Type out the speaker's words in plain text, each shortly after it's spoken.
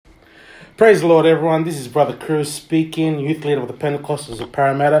Praise the Lord, everyone. This is Brother Cruz speaking, youth leader of the Pentecostals of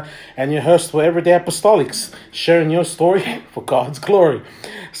Parramatta, and your host for Everyday Apostolics, sharing your story for God's glory.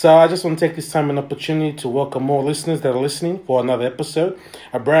 So I just want to take this time and opportunity to welcome more listeners that are listening for another episode,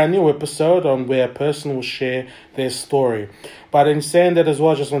 a brand new episode on where a person will share their story. But in saying that as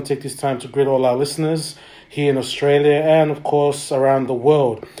well, I just want to take this time to greet all our listeners here in Australia and, of course, around the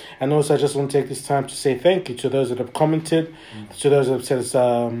world. And also, I just want to take this time to say thank you to those that have commented, to those that have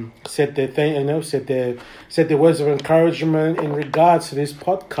said their words of encouragement in regards to this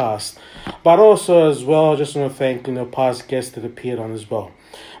podcast. But also, as well, I just want to thank past guests that appeared on as well.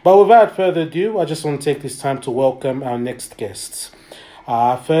 But without further ado, I just want to take this time to welcome our next guests.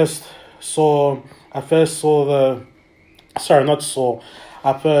 I first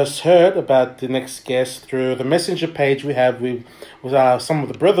heard about the next guest through the messenger page we have with some of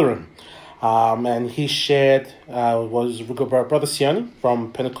the brethren. And he shared, was Brother Sione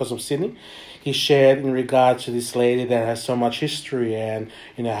from Pentecostal of Sydney. He shared in regard to this lady that has so much history and,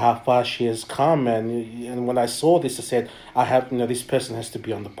 how far she has come. And when I saw this, I said, this person has to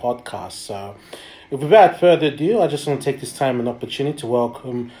be on the podcast. So without further ado, I just want to take this time and opportunity to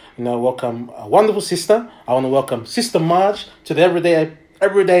welcome a wonderful sister. I want to welcome Sister Marge to the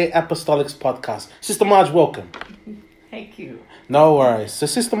Everyday Apostolics podcast. Sister Marge, welcome. Thank you. No worries. So,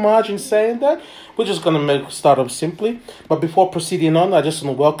 Sister Marge, in saying that, we're just going to start off simply. But before proceeding on, I just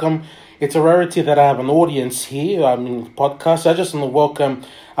want to welcome. It's a rarity that I have an audience here in the podcast. So I just want to welcome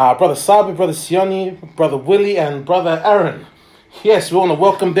Brother Sabi, Brother Sione, Brother Willie, and Brother Aaron. Yes, we want to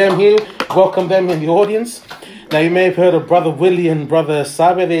welcome them here. Welcome them in the audience. Now, you may have heard of Brother Willie and Brother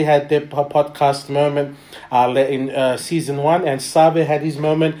Sabe. They had their podcast moment in season 1, and Sabe had his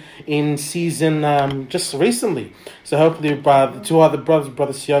moment in season just recently. So hopefully, the two other brothers,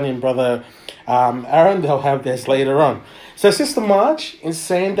 Brother Sione and Brother Aaron, they'll have theirs later on. So, Sister Marge, in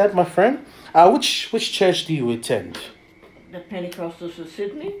saying that, my friend, which church do you attend? The Pentecostals of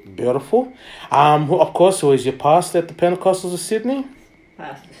Sydney. Beautiful. Of course, who is your pastor at the Pentecostals of Sydney?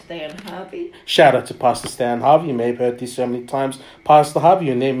 Pastor Stan Harvey. Shout out to Pastor Stan Harvey. You may have heard this so many times. Pastor Harvey,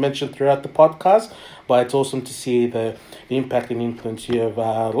 your name mentioned throughout the podcast, but it's awesome to see the impact and influence you have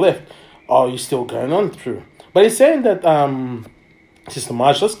left. Or you're still going on through. But he's saying that, Sister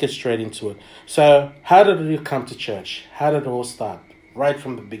Marge, let's get straight into it. So, how did you come to church? How did it all start? Right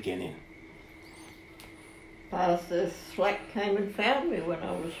from the beginning. Pastor Slack came and found me when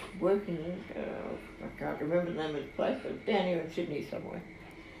I was working, I can't remember the name of the place, but down here in Sydney somewhere.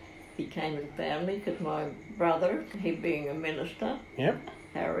 He came and found me because my brother, he being a minister,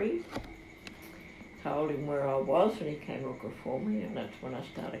 Harry, told him where I was, and he came looking for me, and that's when I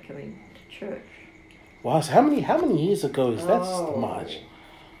started coming to church. Wow, so how many years ago is that, Sister Marge?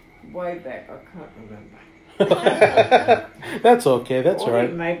 Way back, I can't remember. That's okay, that's all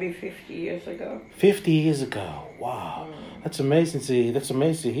right. Maybe 50 years ago. 50 years ago, wow. That's amazing to see. That's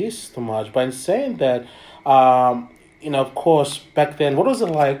amazing to hear, Sister Marge. But in saying that, of course, back then, what was it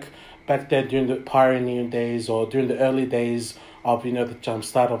like back then during the pioneering days or during the early days of, the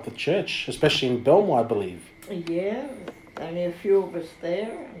start of the church, especially in Belmore, I believe? Yeah, only a few of us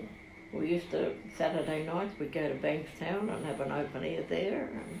there. And we used to, Saturday nights, we'd go to Bankstown and have an open air there.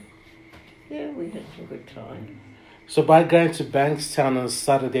 And yeah, we had some good time. So by going to Bankstown on a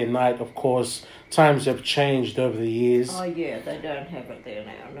Saturday night, of course, times have changed over the years. Oh, yeah, they don't have it there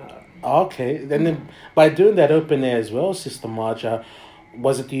now, no. Okay, and then by doing that open air as well, Sister Marge,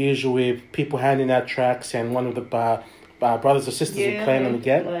 was it the usual with people handing out tracks and one of the brothers or sisters would play on the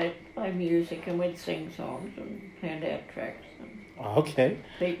gate? Yeah, play music and we'd sing songs and hand out tracks. Okay.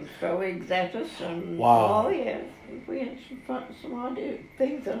 People throw eggs at us and wow. Oh yeah, we had some idea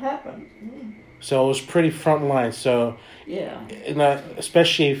things that happened. So it was pretty frontline. So yeah,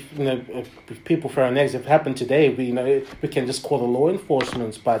 especially if people throwing eggs, if it happened today, we can just call the law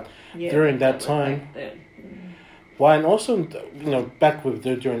enforcement. But during that time, well, and also back with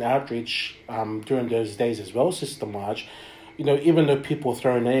during outreach, during those days as well, Sister Marge. Even though people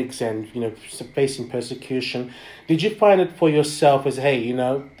throwing eggs and, facing persecution, did you find it for yourself as, hey,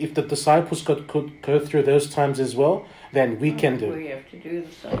 if the disciples could go through those times as well, then we can do it? We have to do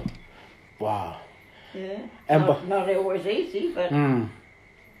the same. Wow. Yeah. And not always easy, but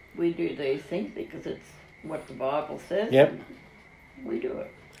we do these things because it's what the Bible says. Yep. We do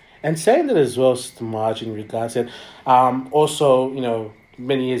it. And saying that as well, Sister Marge, in regards to also,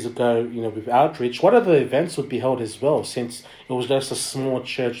 many years ago, with outreach, what other events would be held as well, since it was just a small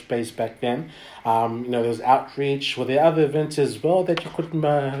church base back then? There was outreach. Were there other events as well that you could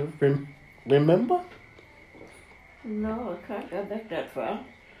remember? No, I can't go back that far.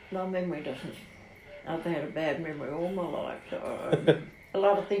 My memory doesn't. I've had a bad memory all my life, so a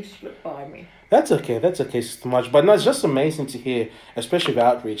lot of things slip by me. That's okay, Sister Marge. But no, it's just amazing to hear, especially with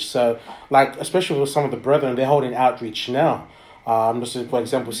outreach. So, like, especially with some of the brethren, they're holding outreach now. Just for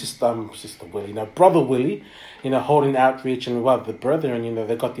example, Sister Willie, Brother Willie, holding outreach, and well, the brethren,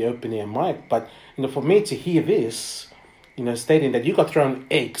 they got the open air mic. But, for me to hear this, stating that you got thrown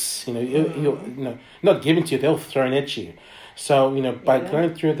eggs, not given to you, they were thrown at you. So, by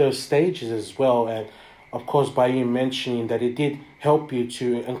going through those stages as well, and of course, by you mentioning that it did help you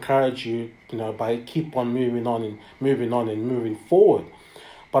to encourage you, by keep on moving on and moving forward.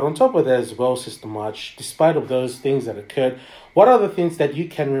 But on top of that as well, Sister Marge, despite of those things that occurred, what are the things that you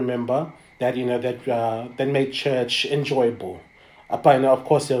can remember that, that made church enjoyable? Of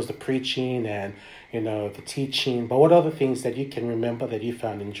course, there was the preaching and, the teaching, but what other things that you can remember that you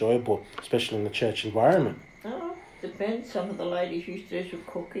found enjoyable, especially in the church environment? Oh, depends. Some of the ladies used to do some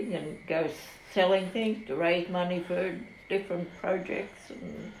cooking and go selling things to raise money for different projects.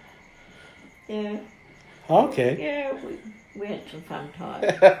 And yeah. Okay. Yeah, we had some fun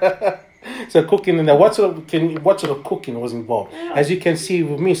times. So cooking and that. What sort of cooking was involved? Yeah. As you can see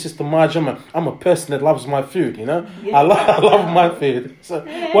with me, Sister Marge, I'm a person that loves my food. Yeah. I love my food. So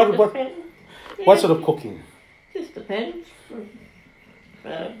Yeah, what sort of cooking? Just depends.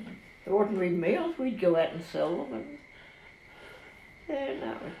 Ordinary meals, we'd go out and sell them. And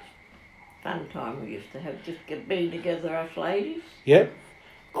it's fun time we used to have, just being together, us ladies. Yep.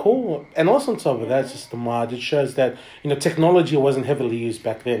 Cool. And also on top of that, Sister Marge, it shows that, technology wasn't heavily used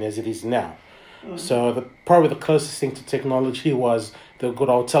back then as it is now. Mm-hmm. So probably the closest thing to technology was the good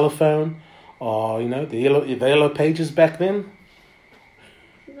old telephone or, the yellow pages back then.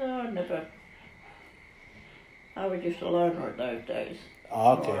 No, never. I was just a loner at those days,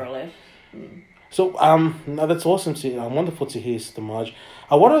 okay. More or less. Mm. So, no, that's awesome wonderful to hear, Sister Marge.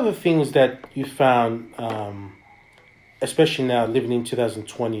 What are the things that you found, especially now living in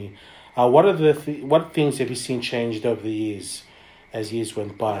 2020, what things have you seen changed over the years as years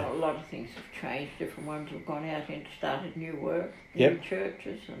went by? Well, a lot of things have changed. Different ones have gone out and started new work, Yep. new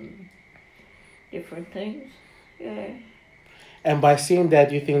churches and different things. Yeah. And by seeing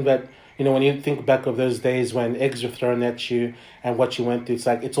that, you think that, when you think back of those days when eggs were thrown at you and what you went through, it's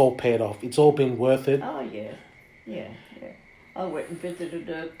like it's all paid off. It's all been worth it. Oh, yeah. Yeah. I went and visited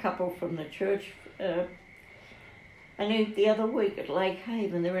a couple from the church and the other week at Lake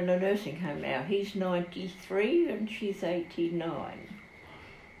Haven. They're in a nursing home now. He's 93 and she's 89.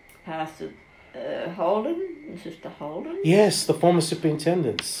 Pastor Holden and Sister Holden. Yes, the former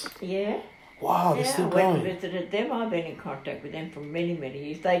superintendents. Yeah. Wow, they're still going. I went and visited them. I've been in contact with them for many, many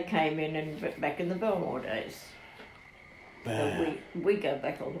years. They came in and back in the Belmore days. So we go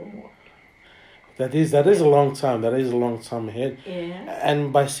back a little more. That is a long time. That is a long time ahead. Yeah.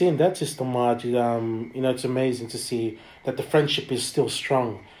 And by seeing that, Sister Marge, it's amazing to see that the friendship is still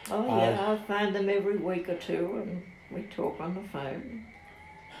strong. Oh yeah, I find them every week or two, and we talk on the phone.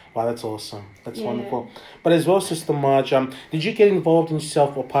 Wow, that's awesome. That's wonderful. But as well, Sister Marge, did you get involved in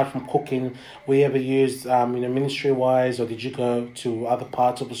yourself apart from cooking? Were you ever used, ministry-wise, or did you go to other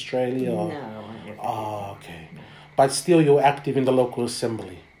parts of Australia? Or? No, I never. Oh, okay. But still, you're active in the local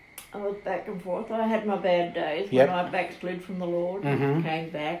assembly. I was back and forth. I had my bad days Yep. when I backslid from the Lord and came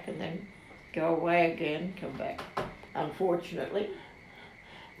back, and then go away again, come back. Unfortunately,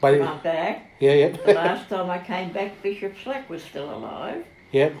 But I'm back. Yeah. The last time I came back, Bishop Slack was still alive.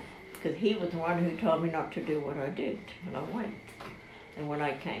 Yep. Because he was the one who told me not to do what I did, and I went. And when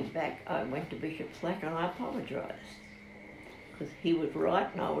I came back, I went to Bishop Slack and I apologised. Because he was right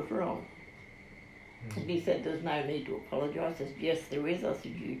and I was wrong. And he said, there's no need to apologise. I said, yes, there is. I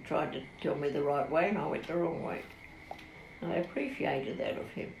said, you tried to tell me the right way and I went the wrong way. I appreciated that of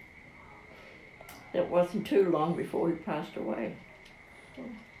him. That wasn't too long before he passed away.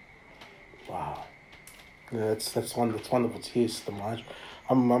 Wow. Yeah, that's wonderful to hear, Sister Marge.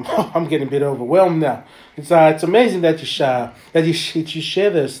 I'm getting a bit overwhelmed now. It's amazing that you share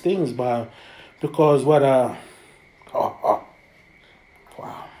those things, because wow.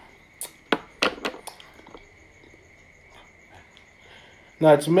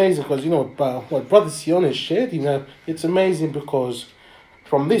 No, it's amazing because what Brother Sion shared. It's amazing because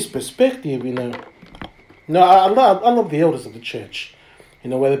from this perspective, I love the elders of the church.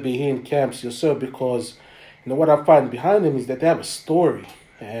 Whether it be here in camps or so, because what I find behind them is that they have a story.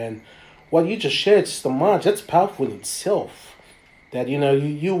 And what you just shared, Sister Marge, that's powerful in itself. That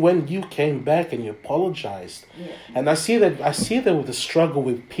you when you came back and you apologized. Yeah. And I see that with the struggle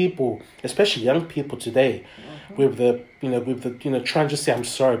with people, especially young people today, with the trying to say I'm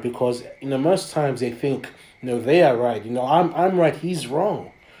sorry, because most times they think they are right. I'm right, he's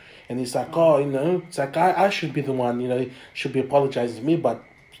wrong. And he's like, it's like, I should be the one, should be apologizing to me. But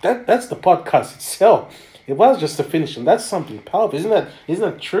that's the podcast itself. It was just the finish. And that's something powerful. Isn't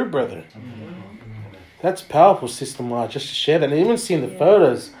that true, brother? That's powerful, Sister Ma, just to share that. And even seeing the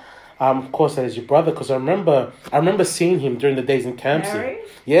photos, of course, that is your brother, because I remember seeing him during the days in Campsie. Harry?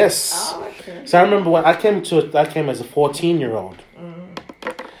 Yes. Oh, okay. So I remember when I came as a 14-year-old.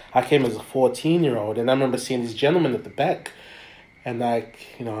 I came as a 14-year-old, and I remember seeing this gentleman at the back, and I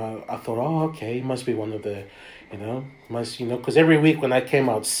thought, oh, okay, he must be one of the, because every week when I came,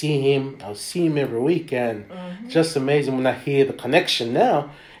 I would see him every week, and just amazing when I hear the connection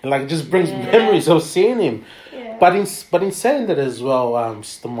now, and it just brings memories of seeing him. Yeah. But in saying that as well,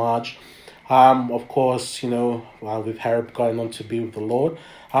 Sister Marge, of course, with Harry going on to be with the Lord,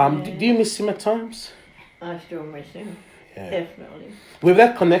 do you miss him at times? I still miss him. Yeah. Definitely. With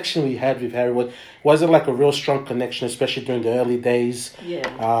that connection we had with Harry, was it like a real strong connection, especially during the early days? Yeah.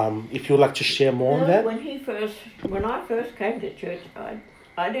 If you would like to share more on that? When I first came to church,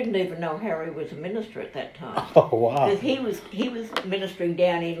 I didn't even know Harry was a minister at that time. Oh, wow. Because he was ministering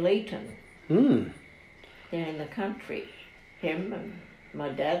down in Leeton, down in the country. Him and my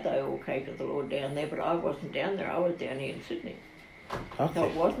dad, they all came to the Lord down there, but I wasn't down there. I was down here in Sydney. Okay. So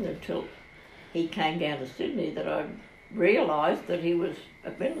it wasn't until he came down to Sydney that I realised that he was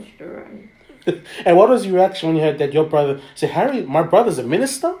a minister. And what was your reaction when you heard that your brother said, Harry, my brother's a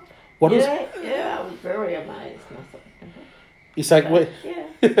minister? I was very amazed. I thought, He's like, wait. Yeah.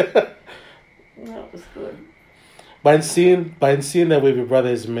 That was good. By seeing that with your brother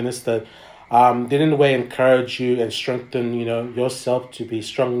as a minister, did in a way encourage you and strengthen, yourself to be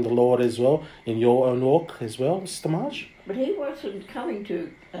strong in the Lord as well, in your own walk as well, Mr. Marge? But he wasn't coming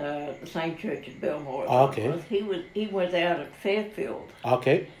to the same church at Belmore. Okay. He was out at Fairfield.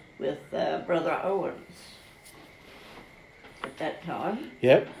 Okay. With Brother Owens at that time.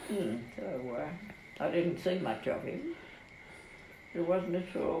 Yep. So I didn't see much of him. It wasn't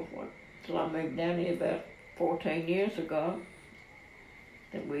until I moved down here about 14 years ago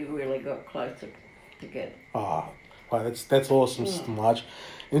that we really got closer together. Wow, that's awesome, Sister Marge.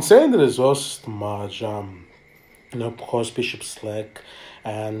 In saying that as well, Sister Marge, of course, Bishop Sleck,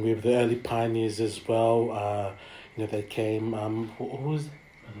 and with the early pioneers as well, they came, who was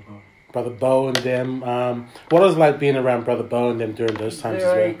Brother Bo and them. What was it like being around Brother Bo and them during those times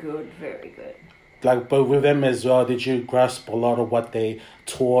very as well? Very good. But with them as well, did you grasp a lot of what they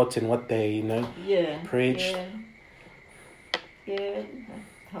taught and what they, preached? Yeah.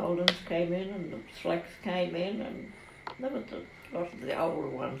 Holdens came in and the Slacks came in, and there was a lot of the older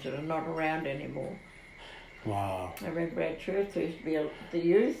ones that are not around anymore. Wow. I remember our church, there used to be the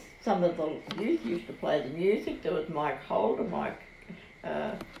youth, some of the youth used to play the music. There was Mike Holder, Mike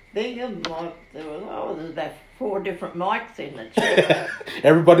Bingham, there's about 4 different mics in the church.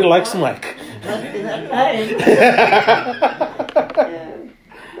 Everybody likes Mike. Must be that name. Yeah,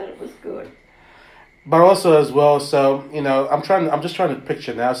 but it was good. But also as well, so, I'm just trying to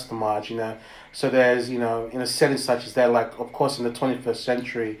picture now, Sister Marge, so there's, in a setting such as that, like, of course, in the 21st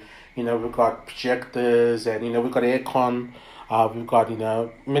century, we've got projectors and, we've got aircon, we've got,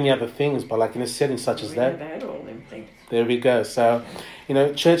 many other things, but like in a setting such as that. We've had all them things. There we go. So,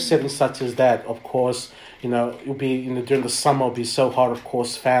 church settings such as that, of course, it would be, during the summer it would be so hot, of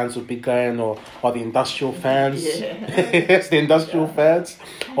course, fans would be going, or the industrial fans. Yeah. Yes, the industrial fans.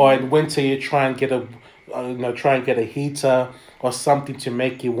 Or in winter you try and get a heater or something to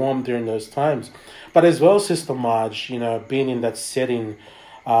make you warm during those times. But as well, Sister Marge, being in that setting,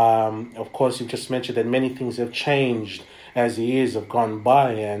 of course, you just mentioned that many things have changed as the years have gone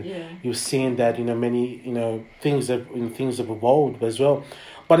by, and you've seen that many things have evolved as well.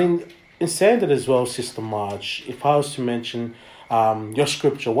 But in saying that as well, Sister Marge, if I was to mention your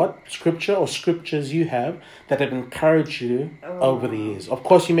scripture, what scripture or scriptures you have that have encouraged you over the years? Of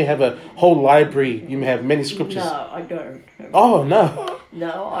course, you may have a whole library. You may have many scriptures. No, I don't. Oh, no.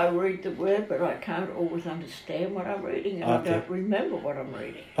 No, I read the word, but I can't always understand what I'm reading, and I don't remember what I'm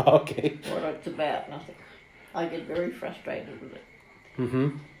reading. Okay. What it's about, nothing. I get very frustrated with it.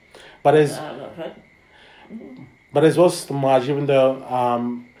 Mm-hmm. But I love it. But as well, Sister Marge, even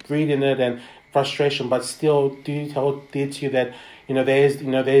though reading it and frustration, but still, do you hold dear to you that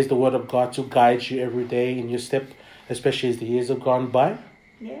there's the Word of God to guide you every day in your step, especially as the years have gone by?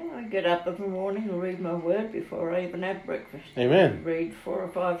 Yeah, I get up every morning and read my word before I even have breakfast. Amen. Read 4 or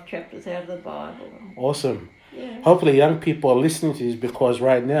 5 chapters out of the Bible. Awesome. Yeah. Hopefully young people are listening to this, because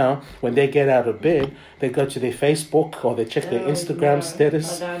right now, when they get out of bed, they go to their Facebook or they check their Instagram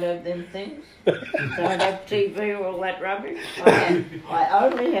status. I don't have them things. Don't have TV or all that rubbish. I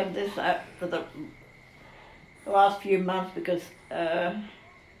only have this for the last few months because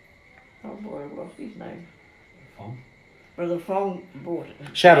Oh boy, what's his name? Fong. Brother Fong bought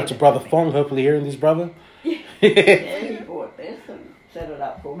it. Shout out to Brother Fong, hopefully hearing this, brother. Yeah, he bought this and set it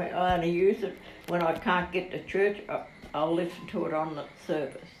up for me. I only use it when I can't get to church. I'll listen to it on the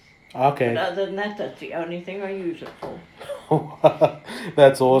service. Okay. But other than that, that's the only thing I use it for.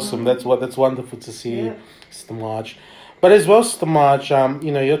 That's awesome. That's wonderful to see, Yeah. Sister Marge. But as well, Sister Marge,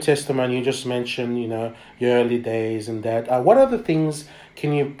 your testimony, you just mentioned, your early days and that. What other things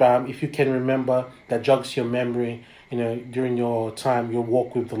can you, if you can remember, that jogs your memory, during your time, your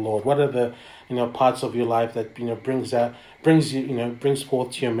walk with the Lord? What are the, parts of your life that, brings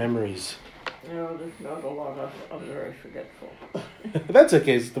forth to your memories? No, there's not a lot. I'm very forgetful. That's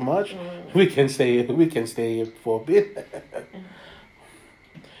okay, Sister Marge. We can stay here for a bit.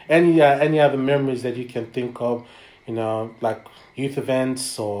 Any other memories that you can think of, like youth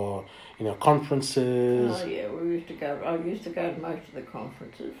events or conferences? Oh yeah, I used to go to most of the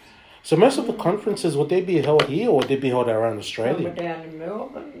conferences. So most of the conferences, would they be held here or would they be held around Some were Australia? down in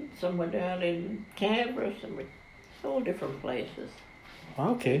Melbourne, some were down in Canberra, some were all different places.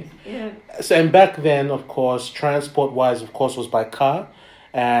 Okay. Yeah, So and back then, of course, transport-wise, of course, was by car,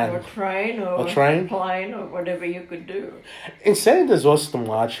 or and train, or train? plane, or whatever you could do. in saying this was too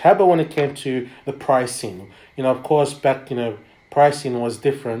much. How about when it came to the pricing? Of course, back pricing was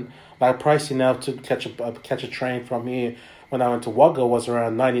different. Like pricing now to catch a train from here when I went to Wagga was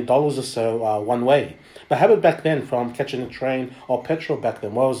around $90 or so one way. But how about back then, from catching a train or petrol back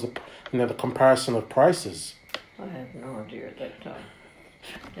then? What was the comparison of prices? I have no idea at that time.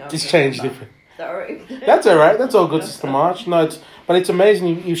 No, It's I changed don't know. different. Sorry. That's all right. That's all good, Sister March. No, but it's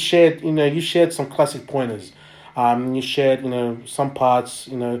amazing. You shared some classic pointers. You shared some parts.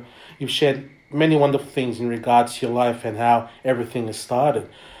 You've shared many wonderful things in regards to your life and how everything has started.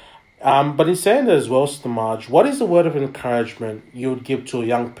 But in saying that as well, Sister Marge, what is the word of encouragement you would give to a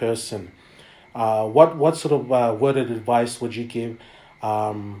young person? What sort of word of advice would you give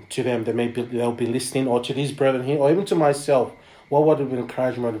to them that maybe they'll be listening, or to these brethren here, or even to myself? What word of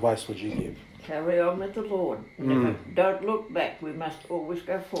encouragement or advice would you give? Carry on with the Lord. Never, don't look back. We must always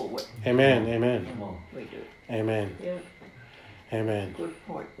go forward. Amen. Amen. Come on. We do. Amen. Yeah, Amen. good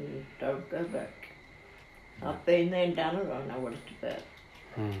point. And don't go back. I've been there and done it. I know what it's about.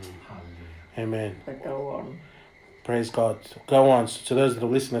 Hallelujah. Amen. But go on. Praise God. Go on. So to those that are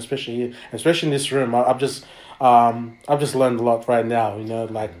listening, especially here, especially in this room, I've just learned a lot right now.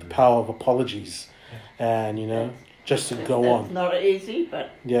 Like the power of apologies, and just to go That's on. not easy,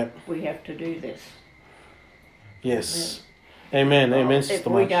 but Yep. we have to do this. Yes. Amen. Amen, If Sister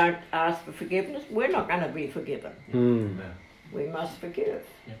we Marge. don't ask for forgiveness, we're not going to be forgiven. Mm. Amen. We must forgive.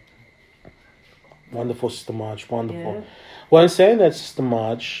 Wonderful, Sister Marge. Wonderful. Yeah. Well, in saying that, Sister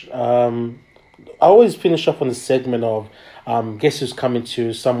Marge, I always finish off on the segment of guess who's coming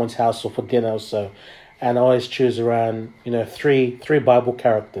to someone's house or for dinner or so. And I always choose around, three Bible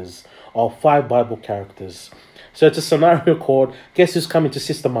characters or 5 Bible characters. So it's a scenario called Guess Who's Coming to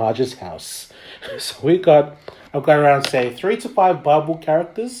Sister Marge's House. So I've got around, say, 3 to 5 Bible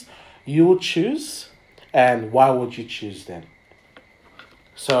characters you would choose, and why would you choose them?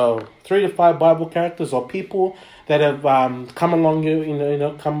 So 3 to 5 Bible characters or people that have come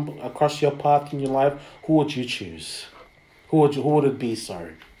along come across your path in your life. Who would you choose? Who would it be?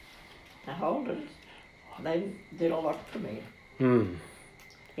 Sorry. The Holdens, they did a lot for me. Hmm.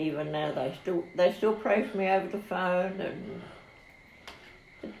 Even now, they still pray for me over the phone, and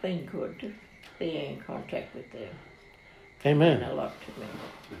it's been good to be in contact with them. Amen. Mean a lot to me.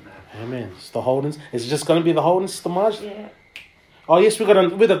 Amen. It's the Holdens. Is it just going to be the Holdens, Sister Marge? Yeah. Oh yes, we got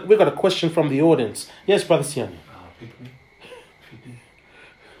a question from the audience. Yes, Brother Siani. Pick me.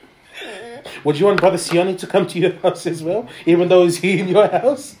 Would you want Brother Siani to come to your house as well, even though he's here in your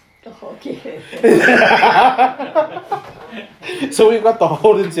house? Oh, yeah. So we've got the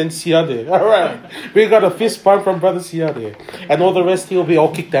Holdens and Siani. All right. We got a fist bump from Brother Siani. And all the rest, he'll be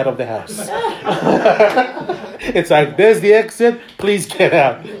all kicked out of the house. It's like, there's the exit. Please get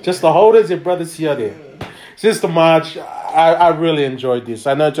out. Just the Holdens and Brother Siani. Sister Marge, I really enjoyed this.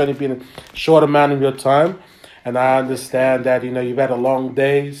 I know it's only been a short amount of your time. And I understand that, you've had a long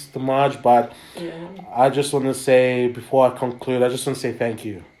day, Sister Marge. But Yeah, I just want to say, before I conclude, I just want to say thank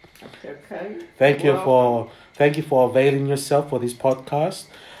you. that's okay. Thank you Welcome. for availing yourself for this podcast.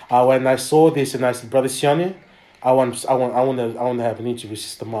 When I saw this and I said, Brother Siani, I want to have an interview with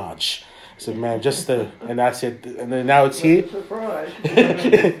Sister Marge. I said, man, and I said, and then now it's here. Surprise.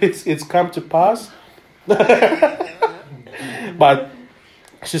 It's come to pass. But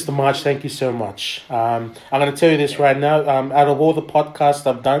Sister Marge, thank you so much. I'm going to tell you this right now. Out of all the podcasts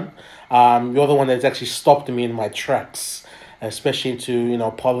I've done, you're the one that's actually stopped me in my tracks. especially into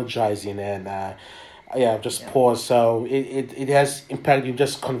apologizing and just pause. So it has impacted. You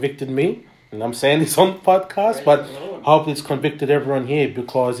just convicted me, and I'm saying this on the podcast, but hopefully it's convicted everyone here,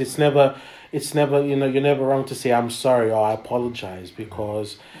 because it's never you're never wrong to say I'm sorry or I apologize,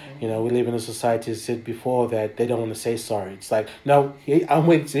 because we live in a society, as I said before, that they don't want to say sorry. It's like, no, I'm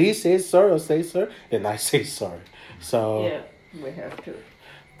waiting till he says sorry or say sorry, then I say sorry. So yeah, we have to.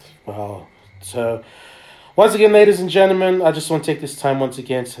 Well, so once again, ladies and gentlemen, I just want to take this time once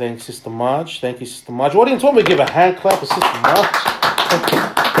again to thank Sister Marge. Thank you, Sister Marge. Audience, want me to give a hand clap for Sister Marge?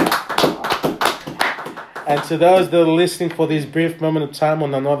 And to those that are listening for this brief moment of time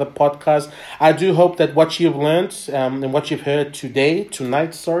on another podcast, I do hope that what you've learned and what you've heard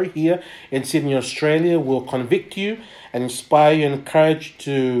tonight, here in Sydney, Australia, will convict you and inspire you and encourage you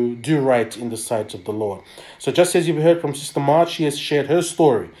to do right in the sight of the Lord. So just as you've heard from Sister Marge, she has shared her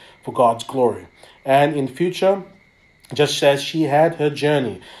story for God's glory. And in future, just as she had her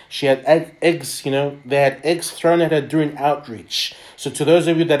journey, she had eggs, they had eggs thrown at her during outreach. So to those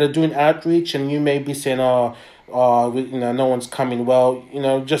of you that are doing outreach and you may be saying, no one's coming. Well,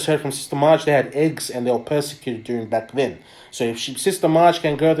 just heard from Sister Marge, they had eggs and they were persecuted during back then. So if Sister Marge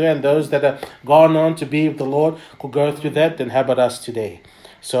can go there, and those that are gone on to be with the Lord could go through that, then how about us today?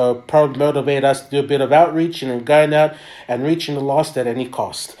 So probably motivate us to do a bit of outreach and going out and reaching the lost at any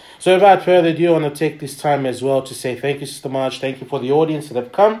cost. So without further ado, I want to take this time as well to say thank you, Sister Marge. Thank you for the audience that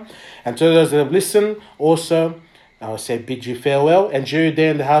have come. And to those that have listened, also, I will say bid you farewell. Enjoy your day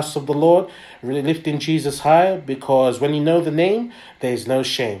in the house of the Lord, really lifting Jesus higher, because when you know the name, there is no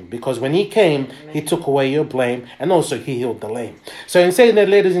shame. Because when he came, he took away your blame, and also he healed the lame. So in saying that,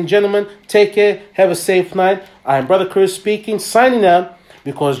 ladies and gentlemen, take care, have a safe night. I am Brother Chris speaking, signing out,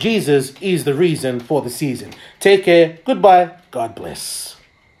 because Jesus is the reason for the season. Take care, goodbye, God bless.